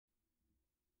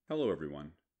Hello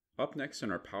everyone. Up next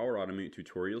in our Power Automate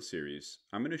tutorial series,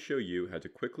 I'm going to show you how to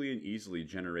quickly and easily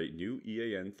generate new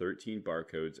EAN-13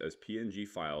 barcodes as PNG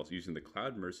files using the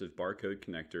Cloud Immersive Barcode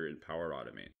connector in Power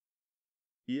Automate.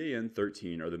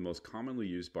 EAN-13 are the most commonly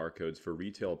used barcodes for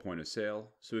retail point of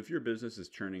sale, so if your business is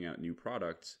churning out new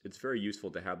products, it's very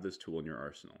useful to have this tool in your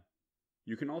arsenal.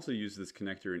 You can also use this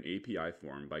connector in API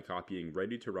form by copying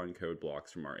ready-to-run code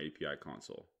blocks from our API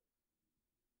console.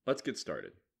 Let's get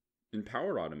started. In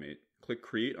Power Automate, click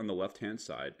Create on the left-hand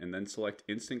side and then select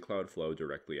Instant Cloud Flow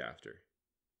directly after.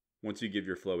 Once you give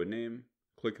your flow a name,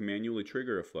 click Manually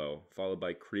Trigger a Flow, followed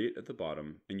by Create at the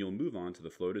bottom, and you'll move on to the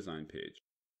Flow Design page.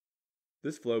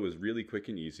 This flow is really quick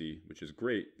and easy, which is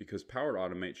great because Power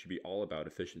Automate should be all about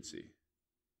efficiency.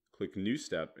 Click New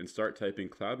Step and start typing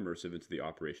Cloud Immersive into the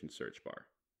Operations search bar.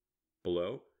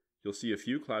 Below, you'll see a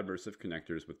few Cloud Immersive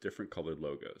connectors with different colored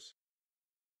logos.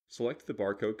 Select the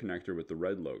barcode connector with the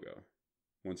red logo.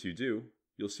 Once you do,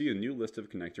 you'll see a new list of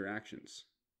connector actions.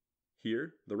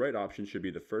 Here, the right option should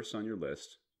be the first on your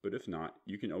list, but if not,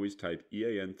 you can always type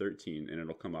EAN-13 and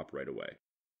it'll come up right away.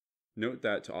 Note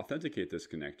that to authenticate this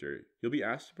connector, you'll be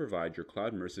asked to provide your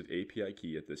Cloud Immersive API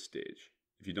key at this stage.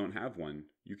 If you don't have one,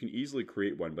 you can easily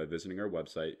create one by visiting our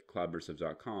website,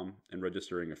 cloudimmersive.com, and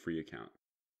registering a free account.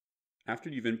 After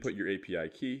you've input your API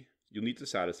key, you'll need to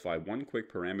satisfy one quick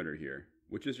parameter here,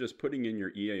 which is just putting in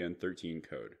your EAN-13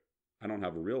 code. I don't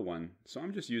have a real one, so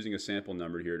I'm just using a sample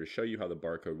number here to show you how the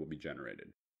barcode will be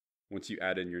generated. Once you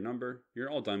add in your number, you're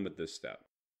all done with this step.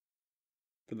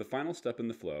 For the final step in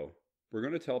the flow, we're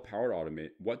going to tell Power Automate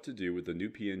what to do with the new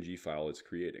PNG file it's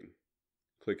creating.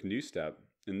 Click New Step,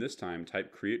 and this time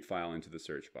type Create File into the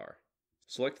search bar.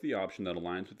 Select the option that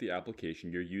aligns with the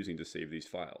application you're using to save these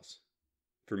files.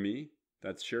 For me,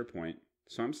 that's SharePoint,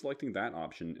 so I'm selecting that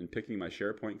option and picking my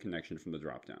SharePoint connection from the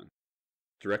dropdown.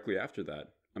 Directly after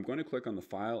that, I'm going to click on the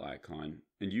file icon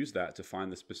and use that to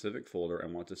find the specific folder I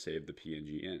want to save the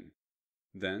PNG in.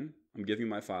 Then, I'm giving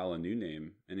my file a new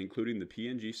name and including the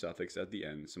PNG suffix at the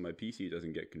end so my PC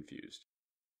doesn't get confused.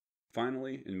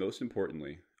 Finally, and most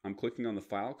importantly, I'm clicking on the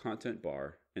File Content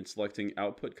bar and selecting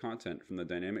Output Content from the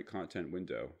Dynamic Content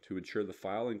window to ensure the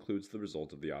file includes the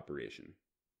result of the operation.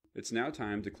 It's now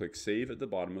time to click Save at the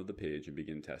bottom of the page and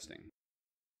begin testing.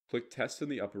 Click Test in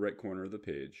the upper right corner of the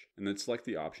page, and then select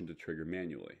the option to trigger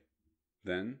manually.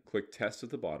 Then, click Test at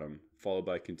the bottom, followed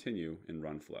by Continue and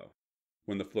Run Flow.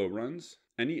 When the flow runs,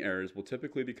 any errors will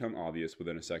typically become obvious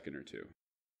within a second or two.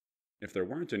 If there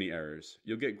weren't any errors,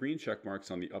 you'll get green check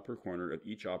marks on the upper corner of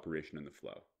each operation in the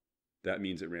flow. That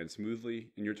means it ran smoothly,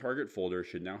 and your target folder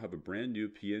should now have a brand new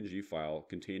PNG file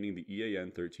containing the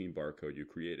EAN-13 barcode you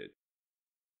created.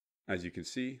 As you can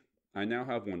see, I now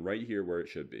have one right here where it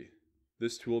should be.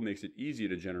 This tool makes it easy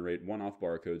to generate one-off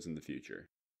barcodes in the future.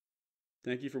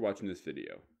 Thank you for watching this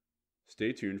video.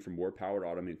 Stay tuned for more Power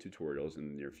Automate tutorials in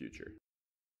the near future.